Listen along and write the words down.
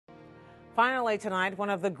Finally tonight, one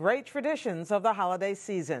of the great traditions of the holiday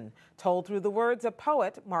season, told through the words of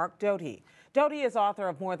poet Mark Doty. Doty is author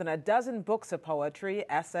of more than a dozen books of poetry,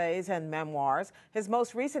 essays, and memoirs. His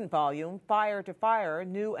most recent volume, Fire to Fire,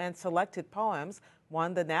 New and Selected Poems,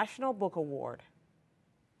 won the National Book Award.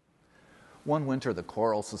 One winter, the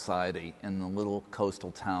Choral Society in the little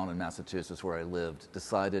coastal town in Massachusetts where I lived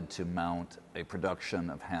decided to mount a production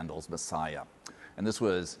of Handel's Messiah. And this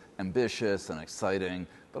was ambitious and exciting,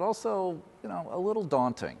 but also, a little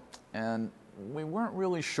daunting. And we weren't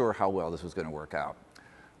really sure how well this was going to work out.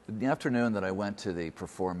 In the afternoon that I went to the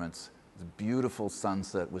performance, the beautiful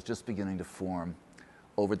sunset was just beginning to form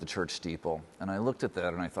over the church steeple. And I looked at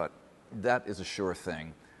that and I thought, that is a sure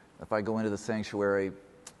thing. If I go into the sanctuary,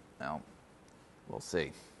 well, we'll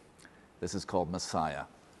see. This is called Messiah,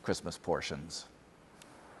 Christmas Portions.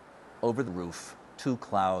 Over the roof, two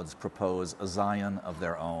clouds propose a Zion of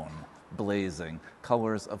their own, blazing,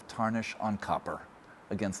 colors of tarnish on copper,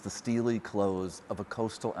 against the steely close of a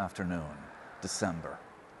coastal afternoon, December,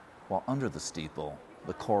 while under the steeple,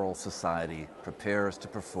 the Choral Society prepares to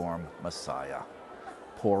perform Messiah,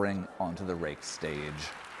 pouring onto the raked stage.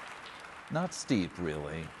 Not steep,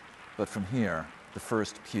 really, but from here, the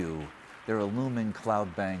first pew, they're a looming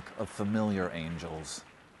cloud bank of familiar angels.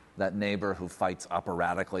 That neighbor who fights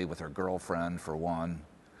operatically with her girlfriend, for one,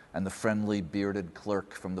 and the friendly bearded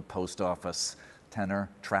clerk from the post office, tenor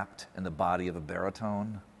trapped in the body of a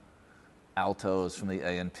baritone, altos from the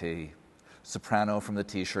A&P, soprano from the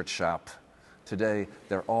t-shirt shop. Today,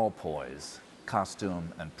 they're all poise,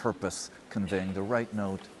 costume and purpose conveying the right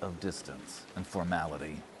note of distance and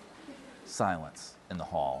formality. Silence in the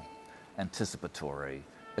hall, anticipatory,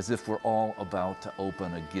 as if we're all about to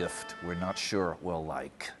open a gift we're not sure we'll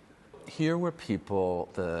like. Here were people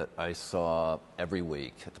that I saw every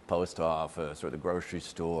week at the post office or the grocery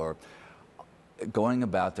store, going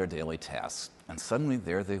about their daily tasks. And suddenly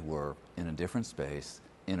there they were in a different space,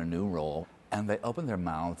 in a new role, and they opened their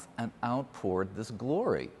mouths and outpoured this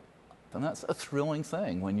glory. And that's a thrilling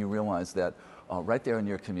thing when you realize that right there in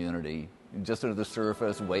your community, just under the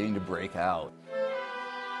surface, waiting to break out,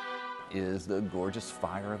 is the gorgeous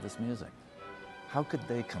fire of this music. How could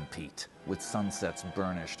they compete with sunset's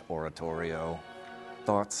burnished oratorio,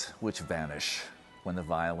 thoughts which vanish when the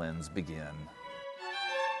violins begin?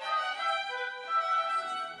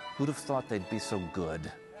 Who'd have thought they'd be so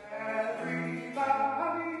good?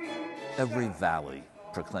 Every valley,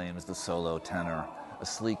 proclaims the solo tenor, a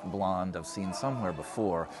sleek blonde I've seen somewhere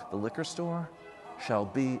before. The liquor store shall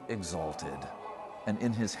be exalted. And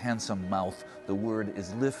in his handsome mouth, the word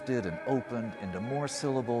is lifted and opened into more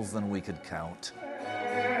syllables than we could count.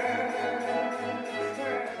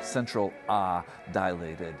 Central ah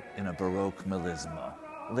dilated in a Baroque melisma,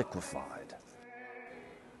 liquefied.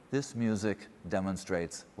 This music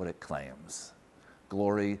demonstrates what it claims.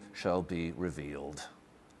 Glory shall be revealed.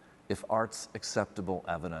 If art's acceptable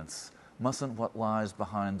evidence, mustn't what lies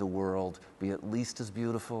behind the world be at least as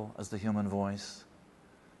beautiful as the human voice?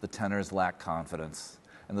 The tenors lack confidence,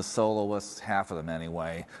 and the soloists, half of them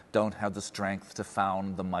anyway, don't have the strength to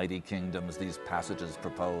found the mighty kingdoms these passages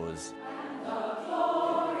propose.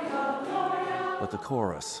 But the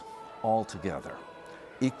chorus, all together,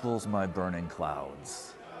 equals my burning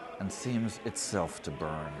clouds, and seems itself to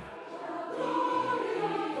burn.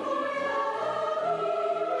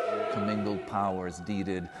 Commingled powers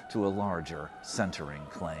deeded to a larger, centering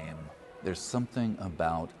claim. There's something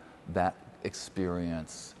about that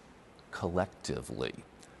experience collectively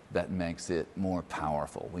that makes it more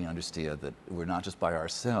powerful. We understand that we're not just by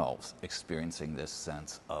ourselves experiencing this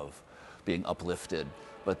sense of being uplifted,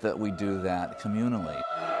 but that we do that communally.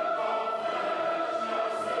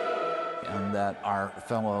 And that our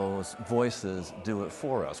fellows' voices do it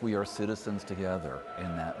for us. We are citizens together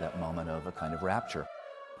in that moment of a kind of rapture.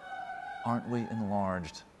 Aren't we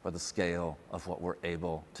enlarged by the scale of what we're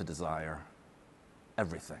able to desire?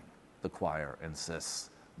 Everything, the choir insists,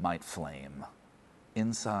 might flame.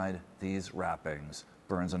 Inside these wrappings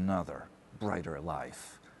burns another, brighter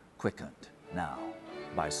life, quickened now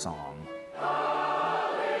by song.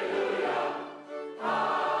 Hallelujah,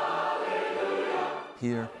 hallelujah.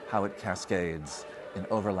 Hear how it cascades in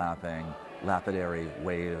overlapping, lapidary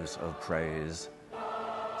waves of praise.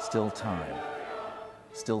 Still time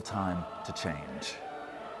to change.